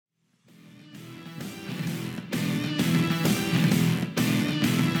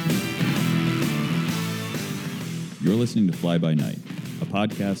You're listening to Fly By Night, a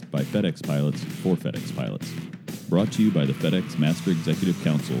podcast by FedEx pilots for FedEx pilots. Brought to you by the FedEx Master Executive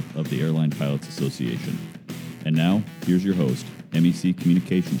Council of the Airline Pilots Association. And now, here's your host, MEC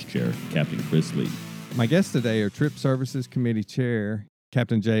Communications Chair, Captain Chris Lee. My guests today are Trip Services Committee Chair,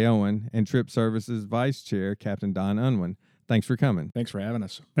 Captain Jay Owen, and Trip Services Vice Chair, Captain Don Unwin. Thanks for coming. Thanks for having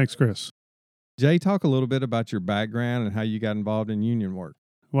us. Thanks, Chris. Jay, talk a little bit about your background and how you got involved in union work.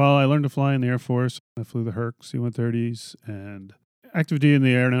 Well, I learned to fly in the Air Force. I flew the Herc C-130s and active duty in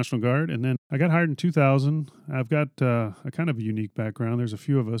the Air National Guard. And then I got hired in 2000. I've got a kind of a unique background. There's a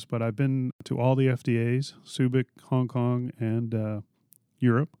few of us, but I've been to all the FDAs, Subic, Hong Kong, and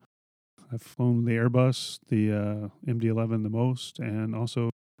Europe. I've flown the Airbus, the MD-11 the most, and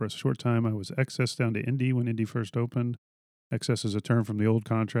also for a short time I was XS down to Indy when Indy first opened. XS is a term from the old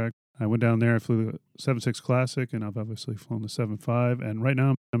contract. I went down there, I flew the 7.6 Classic, and I've obviously flown the 7.5, and right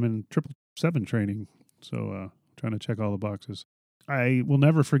now I'm in 777 training, so trying to check all the boxes. I will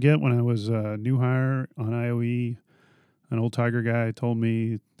never forget when I was a new hire on IOE, an old Tiger guy told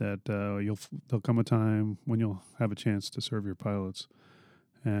me that there'll come a time when you'll have a chance to serve your pilots.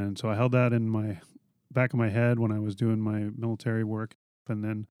 And so I held that in my back of my head when I was doing my military work. And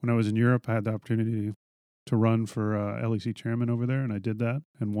then when I was in Europe, I had the opportunity to run for LEC chairman over there, and I did that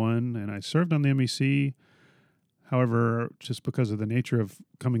and won. And I served on the MEC. However, just because of the nature of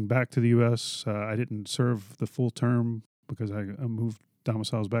coming back to the U.S., I didn't serve the full term because I moved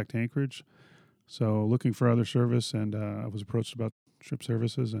domiciles back to Anchorage. So looking for other service, and I was approached about Trip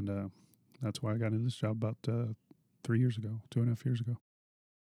Services, and that's why I got into this job about 3 years ago, 2.5 years ago.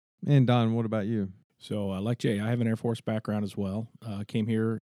 And Don, what about you? So like Jay, I have an Air Force background as well. Came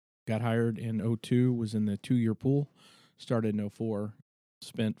here, got hired in 2002, was in the 2-year pool, started in 2004,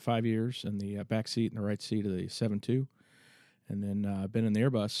 spent 5 years in the back seat and the right seat of the 7.2, and then been in the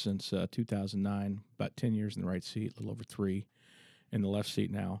Airbus since 2009, about 10 years in the right seat, a little over 3 in the left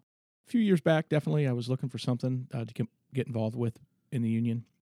seat now. A few years back, definitely, I was looking for something to get involved with in the union.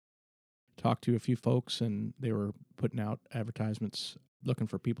 Talked to a few folks, and they were putting out advertisements looking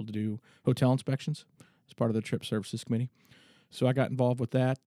for people to do hotel inspections as part of the Trip Services Committee. So I got involved with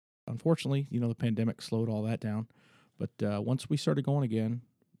that. Unfortunately, the pandemic slowed all that down. But once we started going again,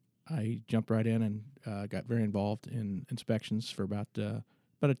 I jumped right in and got very involved in inspections for about a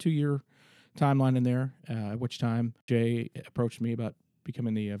 2-year timeline in there, at which time Jay approached me about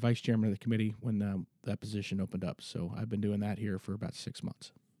becoming the vice chairman of the committee when that position opened up. So I've been doing that here for about 6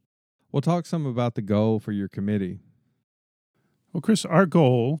 months. We'll talk some about the goal for your committee. Well, Chris, our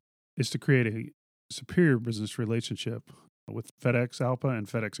goal is to create a superior business relationship with FedEx ALPA and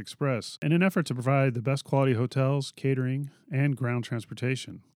FedEx Express in an effort to provide the best quality hotels, catering, and ground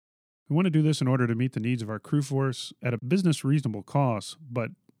transportation. We want to do this in order to meet the needs of our crew force at a business reasonable cost,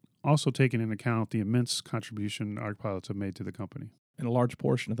 but also taking into account the immense contribution our pilots have made to the company. And a large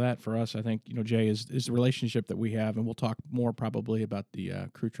portion of that for us, I think, Jay, is the relationship that we have, and we'll talk more probably about the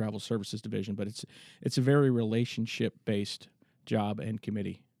Crew Travel Services Division, but it's a very relationship-based job and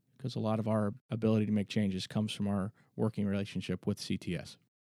committee because a lot of our ability to make changes comes from our working relationship with CTS.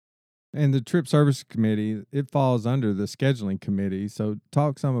 And the Trip Service Committee, it falls under the Scheduling Committee. So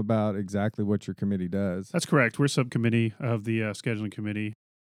talk some about exactly what your committee does. That's correct. We're a subcommittee of the Scheduling Committee.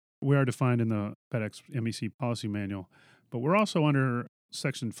 We are defined in the FedEx MEC Policy Manual, but we're also under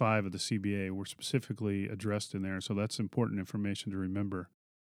Section 5 of the CBA. We're specifically addressed in there, so that's important information to remember.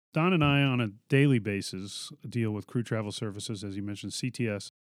 Don and I, on a daily basis, deal with Crew Travel Services, as you mentioned, CTS,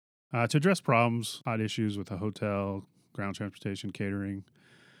 to address problems, hot issues with the hotel, ground transportation, catering.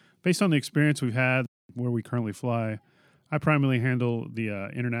 Based on the experience we've had where we currently fly, I primarily handle the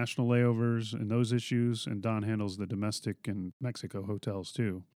international layovers and those issues, and Don handles the domestic and Mexico hotels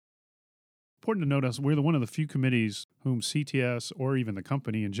too. Important to note us, we're one of the few committees whom CTS or even the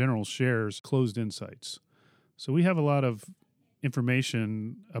company in general shares closed insights. So we have a lot of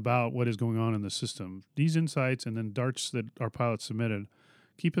information about what is going on in the system. These insights and then darts that our pilots submitted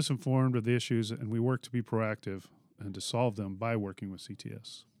keep us informed of the issues, and we work to be proactive and to solve them by working with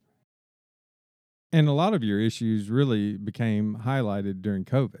CTS. And a lot of your issues really became highlighted during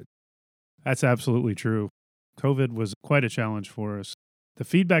COVID. That's absolutely true. COVID was quite a challenge for us. The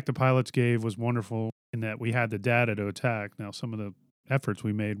feedback the pilots gave was wonderful in that we had the data to attack. Now, some of the efforts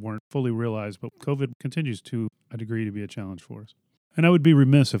we made weren't fully realized, but COVID continues to a degree to be a challenge for us. And I would be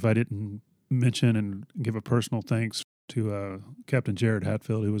remiss if I didn't mention and give a personal thanks to Captain Jared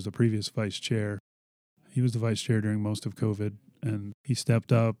Hatfield, who was the previous vice chair. He was the vice chair during most of COVID, and he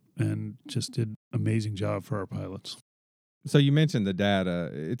stepped up and just did an amazing job for our pilots. So you mentioned the data.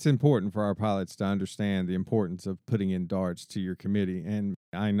 It's important for our pilots to understand the importance of putting in DARTs to your committee. And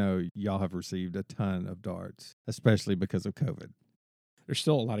I know y'all have received a ton of DARTs, especially because of COVID. There's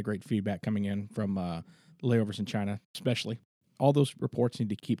still a lot of great feedback coming in from layovers in China, especially. All those reports need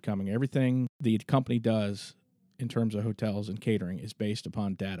to keep coming. Everything the company does in terms of hotels and catering is based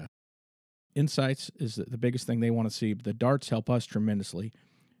upon data. Insights is the biggest thing they want to see, but the DARTs help us tremendously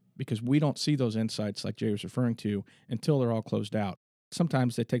because we don't see those insights like Jay was referring to until they're all closed out.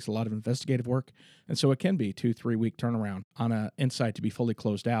 Sometimes it takes a lot of investigative work, and so it can be 2-3 week turnaround on an insight to be fully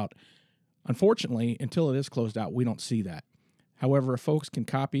closed out. Unfortunately, until it is closed out, we don't see that. However, if folks can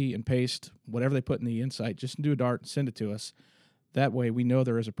copy and paste whatever they put in the insight, just do a DART and send it to us. That way we know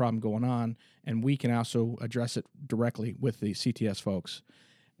there is a problem going on, and we can also address it directly with the CTS folks.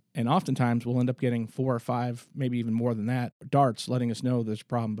 And oftentimes we'll end up getting 4 or 5, maybe even more than that, DARTs letting us know there's a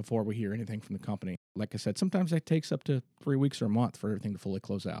problem before we hear anything from the company. Like I said, sometimes that takes up to 3 weeks or a month for everything to fully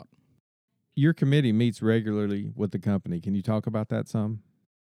close out. Your committee meets regularly with the company. Can you talk about that some?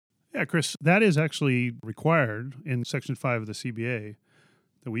 Yeah, Chris, that is actually required in Section 5 of the CBA,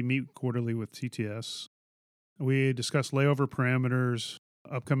 that we meet quarterly with CTS. We discuss layover parameters,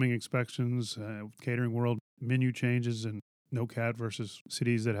 upcoming inspections, Catering World menu changes, and NOCAT versus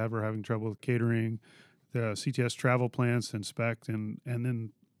cities that are having trouble with catering, the CTS travel plans to inspect, and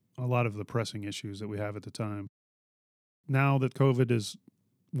then a lot of the pressing issues that we have at the time. Now that COVID has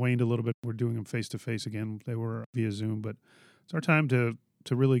waned a little bit, we're doing them face-to-face again. They were via Zoom, but it's our time to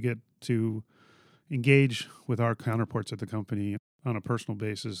really get to engage with our counterparts at the company on a personal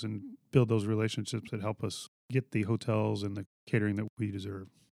basis and build those relationships that help us get the hotels and the catering that we deserve.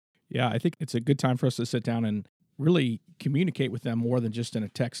 Yeah, I think it's a good time for us to sit down and really communicate with them more than just in a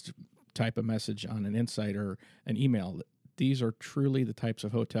text type of message on an insight or an email. These are truly the types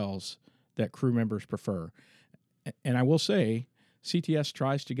of hotels that crew members prefer. And I will say, CTS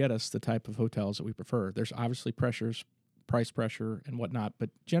tries to get us the type of hotels that we prefer. There's obviously pressures, price pressure and whatnot, but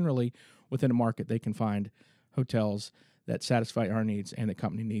generally within a market, they can find hotels that satisfy our needs and the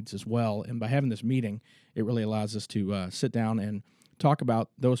company needs as well. And by having this meeting, it really allows us to sit down and talk about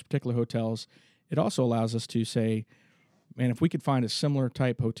those particular hotels. It also allows us to say, man, if we could find a similar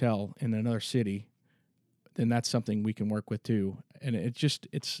type hotel in another city, then that's something we can work with too. And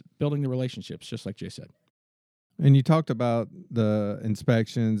it's building the relationships, just like Jay said. And you talked about the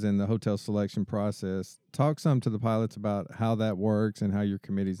inspections and the hotel selection process. Talk some to the pilots about how that works and how your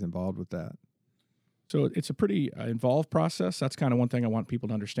committee's involved with that. So it's a pretty involved process. That's kind of one thing I want people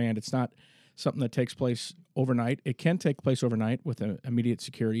to understand. It's not something that takes place overnight. It can take place overnight with an immediate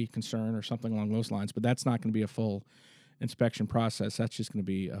security concern or something along those lines, but that's not going to be a full inspection process. That's just going to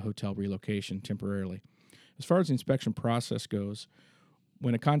be a hotel relocation temporarily. As far as the inspection process goes,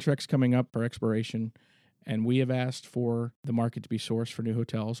 when a contract's coming up for expiration and we have asked for the market to be sourced for new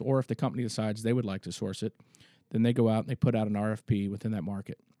hotels, or if the company decides they would like to source it, then they go out and they put out an RFP within that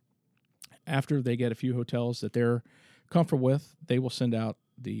market. After they get a few hotels that they're comfortable with, they will send out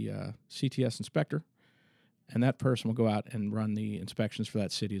the CTS inspector, and that person will go out and run the inspections for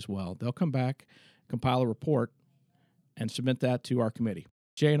that city as well. They'll come back, compile a report, and submit that to our committee.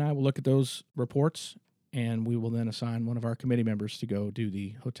 Jay and I will look at those reports, and we will then assign one of our committee members to go do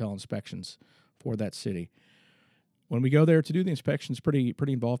the hotel inspections for that city. When we go there to do the inspections, pretty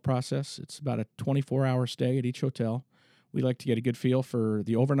involved process. It's about a 24-hour stay at each hotel. We like to get a good feel for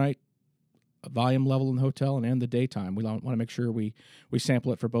the overnight volume level in the hotel and the daytime. We want to make sure we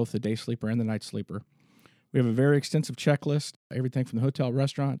sample it for both the day sleeper and the night sleeper. We have a very extensive checklist, everything from the hotel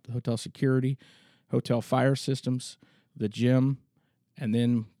restaurant, the hotel security, hotel fire systems, the gym, and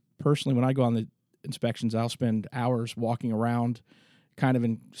then personally when I go on the inspections, I'll spend hours walking around kind of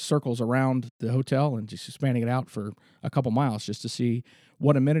in circles around the hotel and just expanding it out for a couple miles just to see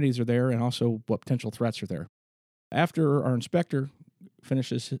what amenities are there and also what potential threats are there. After our inspector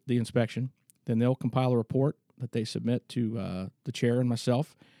finishes the inspection, then they'll compile a report that they submit to the chair and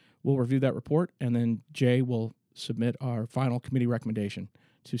myself. We'll review that report, and then Jay will submit our final committee recommendation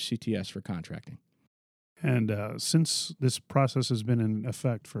to CTS for contracting. And since this process has been in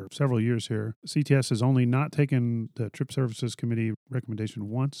effect for several years here, CTS has only not taken the Trip Services Committee recommendation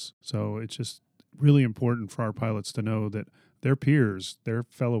once. So it's just really important for our pilots to know that their peers, their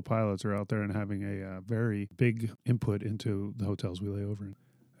fellow pilots are out there and having a very big input into the hotels we lay over in.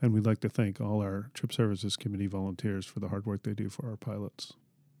 And we'd like to thank all our Trip Services Committee volunteers for the hard work they do for our pilots.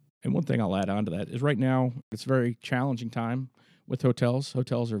 And one thing I'll add on to that is right now it's a very challenging time with hotels.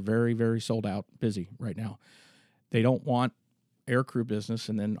 Hotels are very, very sold out, busy right now. They don't want aircrew business,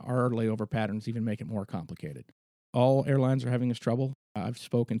 and then our layover patterns even make it more complicated. All airlines are having this trouble. I've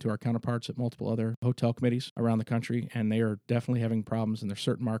spoken to our counterparts at multiple other hotel committees around the country, and they are definitely having problems, and there's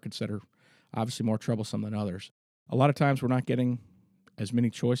certain markets that are obviously more troublesome than others. A lot of times we're not getting as many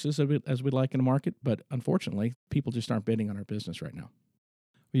choices as we'd like in the market, but unfortunately, people just aren't bidding on our business right now.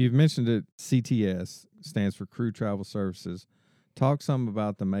 Well, you've mentioned it. CTS stands for Crew Travel Services. Talk some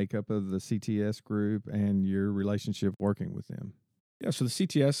about the makeup of the CTS group and your relationship working with them. Yeah, so the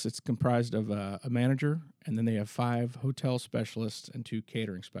CTS, it's comprised of a manager, and then they have 5 hotel specialists and 2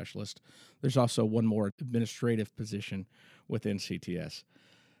 catering specialists. There's also one more administrative position within CTS.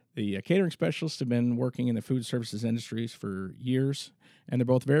 The catering specialists have been working in the food services industries for years, and they're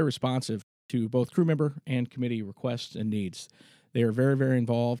both very responsive to both crew member and committee requests and needs. They are very, very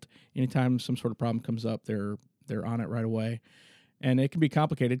involved. Anytime some sort of problem comes up, they're on it right away. And it can be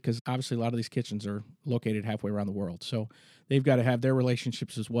complicated because obviously a lot of these kitchens are located halfway around the world. So they've got to have their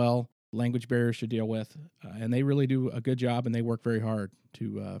relationships as well, language barriers to deal with. And they really do a good job, and they work very hard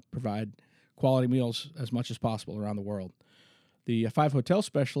to provide quality meals as much as possible around the world. The 5 hotel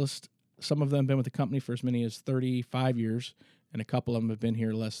specialists, some of them have been with the company for as many as 35 years, and a couple of them have been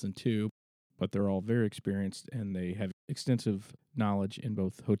here less than 2. But they're all very experienced, and they have extensive knowledge in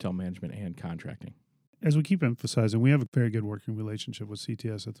both hotel management and contracting. As we keep emphasizing, we have a very good working relationship with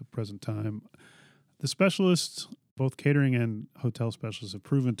CTS at the present time. The specialists, both catering and hotel specialists, have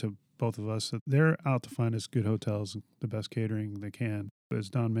proven to both of us that they're out to find us good hotels and the best catering they can. As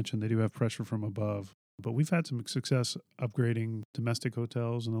Don mentioned, they do have pressure from above. But we've had some success upgrading domestic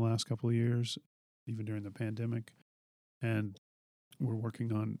hotels in the last couple of years, even during the pandemic. And we're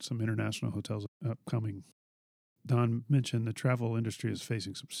working on some international hotels upcoming. Don mentioned the travel industry is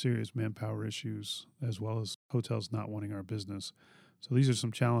facing some serious manpower issues, as well as hotels not wanting our business. So these are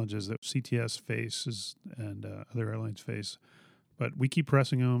some challenges that CTS faces and other airlines face. But we keep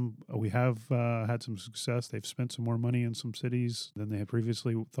pressing them. We have had some success. They've spent some more money in some cities than they had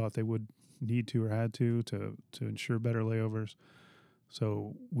previously thought they would need to or had to ensure better layovers.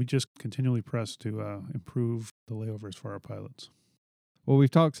 So we just continually press to improve the layovers for our pilots. Well,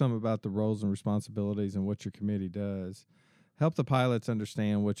 we've talked some about the roles and responsibilities and what your committee does. Help the pilots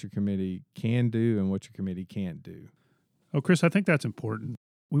understand what your committee can do and what your committee can't do. Oh, Chris, I think that's important.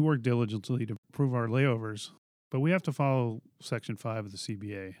 We work diligently to improve our layovers, but we have to follow Section 5 of the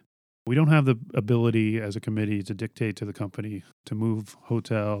CBA. We don't have the ability as a committee to dictate to the company to move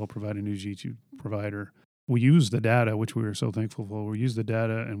hotel, provide a new G2 provider. We use the data, which we are so thankful for. We use the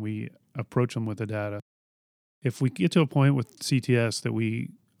data and we approach them with the data. If we get to a point with CTS that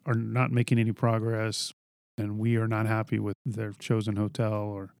we are not making any progress and we are not happy with their chosen hotel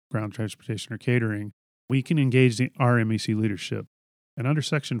or ground transportation or catering, we can engage our MEC leadership. And under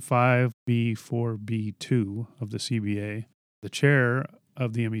Section 5B4B2 of the CBA, the chair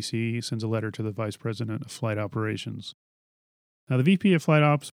of the MEC sends a letter to the vice president of flight operations. Now, the VP of flight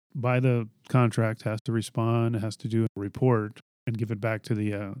ops, by the contract, has to respond, has to do a report, and give it back to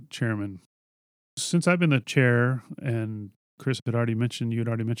the chairman. Since I've been the chair, and Chris had already mentioned, you had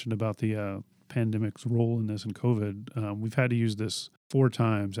already mentioned about the pandemic's role in this and COVID, we've had to use this 4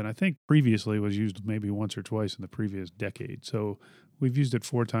 times, and I think previously it was used maybe once or twice in the previous decade. So we've used it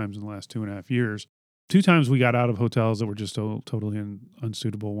 4 times in the last 2.5 years. 2 times we got out of hotels that were just totally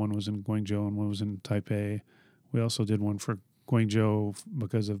unsuitable. One was in Guangzhou and one was in Taipei. We also did one for Guangzhou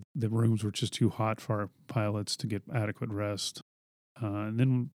because of the rooms were just too hot for our pilots to get adequate rest. And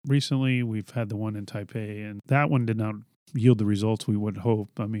then recently we've had the one in Taipei, and that one did not yield the results we would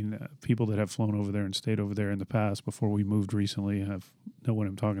hope. I mean, people that have flown over there and stayed over there in the past before we moved recently know what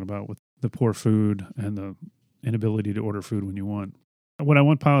I'm talking about with the poor food and the inability to order food when you want. What I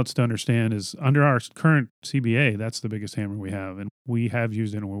want pilots to understand is under our current CBA, that's the biggest hammer we have, and we have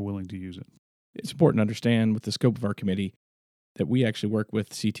used it and we're willing to use it. It's important to understand with the scope of our committee that we actually work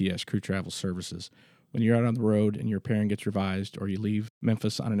with CTS, Crew Travel Services. When you're out on the road and your pairing gets revised or you leave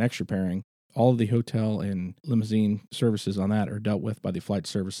Memphis on an extra pairing, all of the hotel and limousine services on that are dealt with by the Flight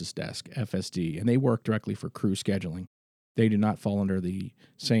Services Desk, FSD, and they work directly for crew scheduling. They do not fall under the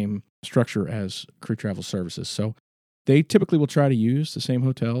same structure as Crew Travel Services. So they typically will try to use the same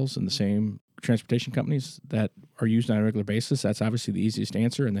hotels and the same transportation companies that are used on a regular basis. That's obviously the easiest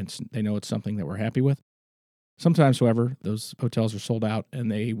answer, and then they know it's something that we're happy with. Sometimes, however, those hotels are sold out,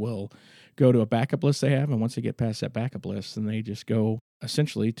 and they will go to a backup list they have, and once they get past that backup list, then they just go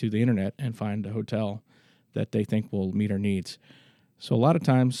essentially to the internet and find a hotel that they think will meet our needs. So a lot of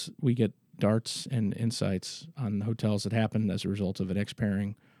times we get darts and insights on hotels that happen as a result of an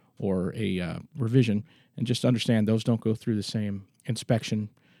X-pairing or a revision, and just understand those don't go through the same inspection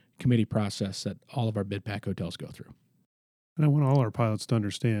committee process that all of our bid pack hotels go through. And I want all our pilots to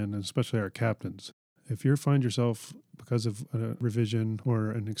understand, and especially our captains, If you find yourself, because of a revision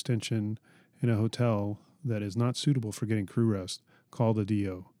or an extension in a hotel that is not suitable for getting crew rest, call the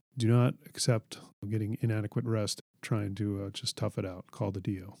DO. Do not accept getting inadequate rest trying to just tough it out. Call the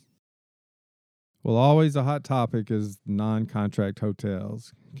DO. Well, always a hot topic is non-contract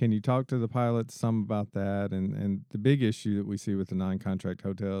hotels. Can you talk to the pilots some about that? And the big issue that we see with the non-contract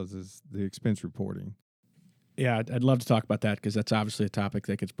hotels is the expense reporting. Yeah, I'd love to talk about that because that's obviously a topic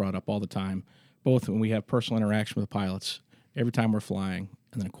that gets brought up all the time, both when we have personal interaction with the pilots, every time we're flying,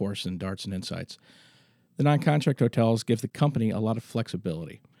 and then, of course, in Darts and Insights. The non-contract hotels give the company a lot of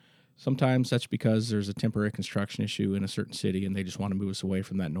flexibility. Sometimes that's because there's a temporary construction issue in a certain city and they just want to move us away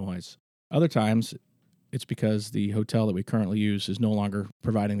from that noise. Other times, it's because the hotel that we currently use is no longer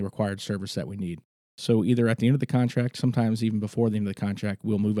providing the required service that we need. So either at the end of the contract, sometimes even before the end of the contract,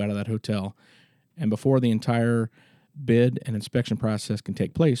 we'll move out of that hotel. And before the entire bid and inspection process can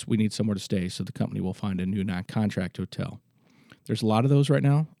take place, we need somewhere to stay. So the company will find a new non-contract hotel. There's a lot of those right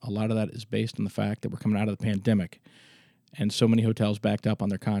now. A lot of that is based on the fact that we're coming out of the pandemic. And so many hotels backed up on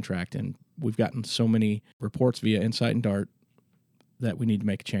their contract. And we've gotten so many reports via Insight and Dart that we need to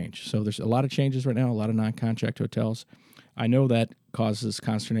make a change. So there's a lot of changes right now, a lot of non-contract hotels. I know that causes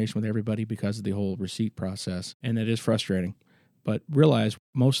consternation with everybody because of the whole receipt process, and it is frustrating. But realize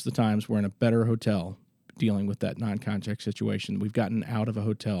most of the times we're in a better hotel dealing with that non-contract situation. We've gotten out of a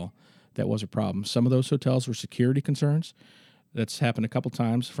hotel that was a problem. Some of those hotels were security concerns. That's happened a couple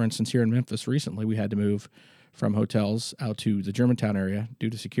times. For instance, here in Memphis recently, we had to move from hotels out to the Germantown area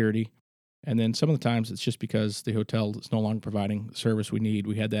due to security. And then some of the times it's just because the hotel is no longer providing the service we need.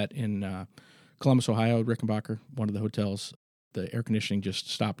 We had that in Columbus, Ohio, Rickenbacker, one of the hotels. The air conditioning just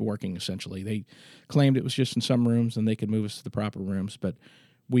stopped working, essentially. They claimed it was just in some rooms and they could move us to the proper rooms. But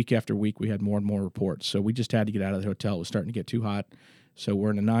week after week, we had more and more reports. So we just had to get out of the hotel. It was starting to get too hot. So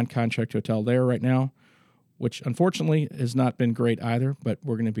we're in a non-contract hotel there right now, which unfortunately has not been great either. But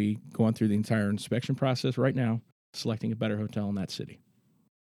we're going to be going through the entire inspection process right now, selecting a better hotel in that city.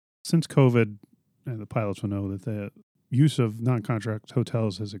 Since COVID, and the pilots will know that the use of non-contract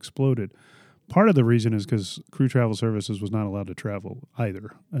hotels has exploded. Part of the reason is because Crew Travel Services was not allowed to travel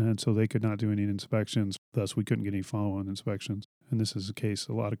either. And so they could not do any inspections. Thus, we couldn't get any follow-on inspections. And this is the case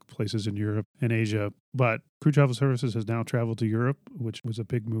a lot of places in Europe and Asia. But Crew Travel Services has now traveled to Europe, which was a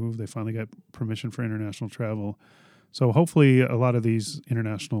big move. They finally got permission for international travel. So hopefully a lot of these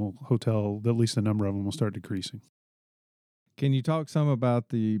international hotel, at least the number of them, will start decreasing. Can you talk some about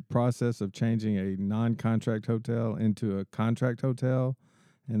the process of changing a non-contract hotel into a contract hotel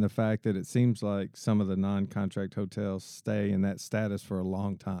and the fact that it seems like some of the non-contract hotels stay in that status for a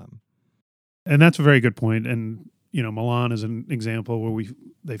long time? And that's a very good point. And, you know, Milan is an example where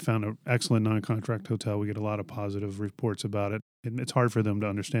they found an excellent non-contract hotel. We get a lot of positive reports about it. And it's hard for them to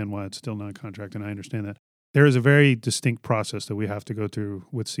understand why it's still non-contract, and I understand that. There is a very distinct process that we have to go through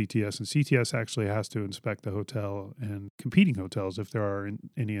with CTS, and CTS actually has to inspect the hotel and competing hotels if there are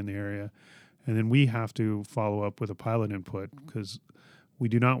any in the area. And then we have to follow up with a pilot input because we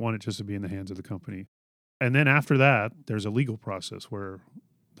do not want it just to be in the hands of the company. And then after that, there's a legal process where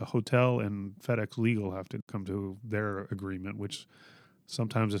the hotel and FedEx Legal have to come to their agreement, which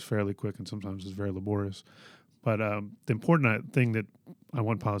sometimes is fairly quick and sometimes is very laborious. But the important thing that I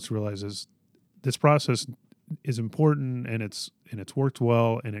want pilots to realize is this process is important and it's worked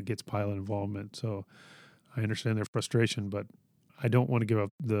well and it gets pilot involvement. So I understand their frustration, but I don't want to give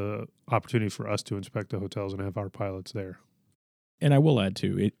up the opportunity for us to inspect the hotels and have our pilots there. And I will add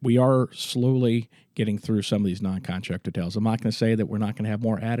too, we are slowly getting through some of these non-contract hotels. I'm not going to say that we're not going to have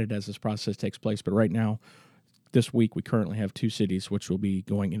more added as this process takes place, but right now, this week, we currently have 2 cities which will be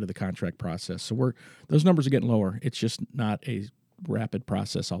going into the contract process. So those numbers are getting lower. It's just not a rapid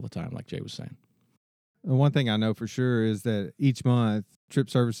process all the time, like Jay was saying. And one thing I know for sure is that each month, Trip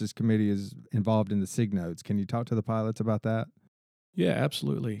Services Committee is involved in the SIG notes. Can you talk to the pilots about that? Yeah,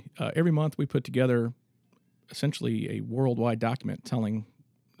 absolutely. Every month, we put together essentially a worldwide document telling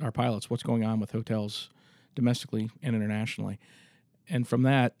our pilots what's going on with hotels domestically and internationally. And from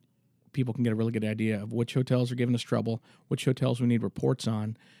that, people can get a really good idea of which hotels are giving us trouble, which hotels we need reports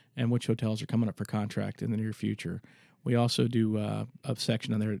on, and which hotels are coming up for contract in the near future. We also do a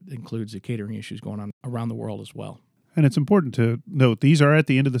section on there that includes the catering issues going on around the world as well. And it's important to note, these are at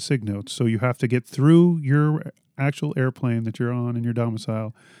the end of the SIG notes, so you have to get through your actual airplane that you're on in your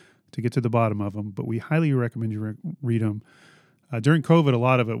domicile to get to the bottom of them, but we highly recommend you read them. During COVID, a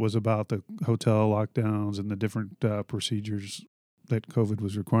lot of it was about the hotel lockdowns and the different procedures that COVID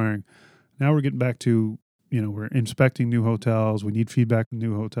was requiring. Now we're getting back to, we're inspecting new hotels. We need feedback from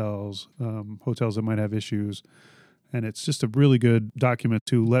new hotels, hotels that might have issues. And it's just a really good document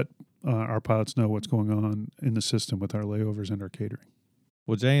to let our pilots know what's going on in the system with our layovers and our catering.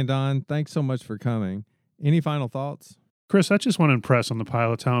 Well, Jay and Don, thanks so much for coming. Any final thoughts? Chris, I just want to impress on the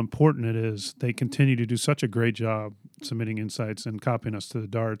pilots how important it is. They continue to do such a great job submitting insights and copying us to the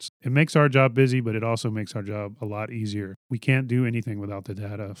darts. It makes our job busy, but it also makes our job a lot easier. We can't do anything without the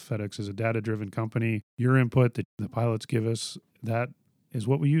data. FedEx is a data-driven company. Your input that the pilots give us, that is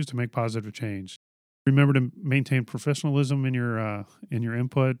what we use to make positive change. Remember to maintain professionalism in your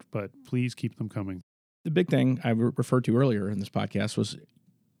input, but please keep them coming. The big thing I referred to earlier in this podcast was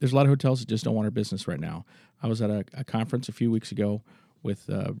there's a lot of hotels that just don't want our business right now. I was at a conference a few weeks ago with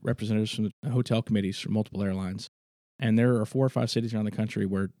representatives from the hotel committees from multiple airlines, and there are 4 or 5 cities around the country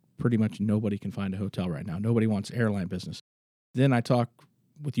where pretty much nobody can find a hotel right now. Nobody wants airline business. Then I talk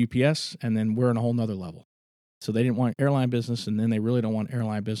with UPS, and then we're on a whole nother level. So they didn't want airline business, and then they really don't want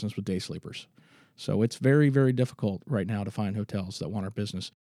airline business with day sleepers. So it's very, very difficult right now to find hotels that want our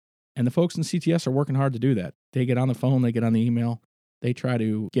business. And the folks in CTS are working hard to do that. They get on the phone, they get on the email, they try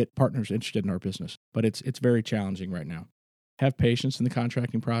to get partners interested in our business. But it's very challenging right now. Have patience in the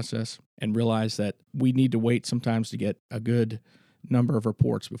contracting process and realize that we need to wait sometimes to get a good number of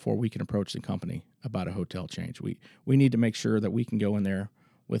reports before we can approach the company about a hotel change. We need to make sure that we can go in there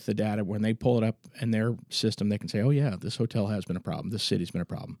with the data. When they pull it up in their system, they can say, oh yeah, this hotel has been a problem. This city's been a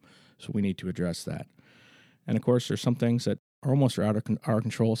problem. So we need to address that. And of course, there's some things that are almost out of our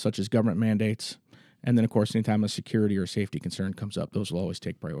control, such as government mandates. And then, of course, anytime a security or safety concern comes up, those will always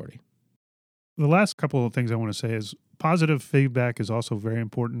take priority. The last couple of things I want to say is positive feedback is also very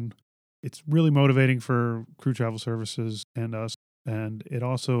important. It's really motivating for crew travel services and us. And it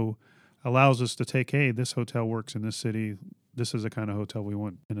also allows us to take, hey, this hotel works in this city. This is the kind of hotel we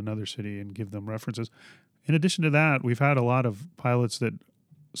want in another city, and give them references. In addition to that, we've had a lot of pilots that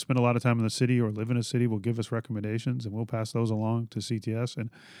spend a lot of time in the city or live in a city will give us recommendations, and we'll pass those along to CTS. And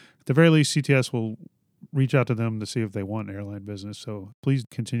at the very least, CTS will reach out to them to see if they want airline business. So please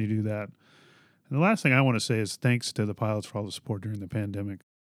continue to do that. And the last thing I want to say is thanks to the pilots for all the support during the pandemic.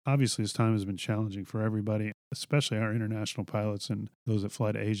 Obviously, this time has been challenging for everybody, especially our international pilots and those that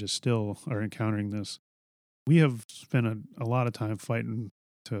fly to Asia still are encountering this. We have spent a lot of time fighting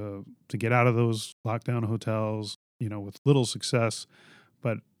to get out of those lockdown hotels, with little success.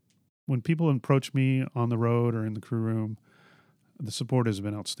 But when people approach me on the road or in the crew room, the support has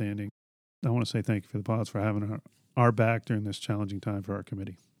been outstanding. I want to say thank you for the pilots for having our back during this challenging time for our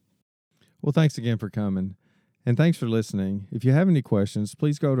committee. Well, thanks again for coming. And thanks for listening. If you have any questions,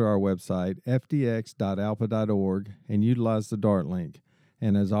 please go to our website, fdx.alpa.org, and utilize the DART link.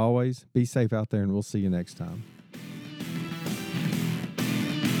 And as always, be safe out there, and we'll see you next time.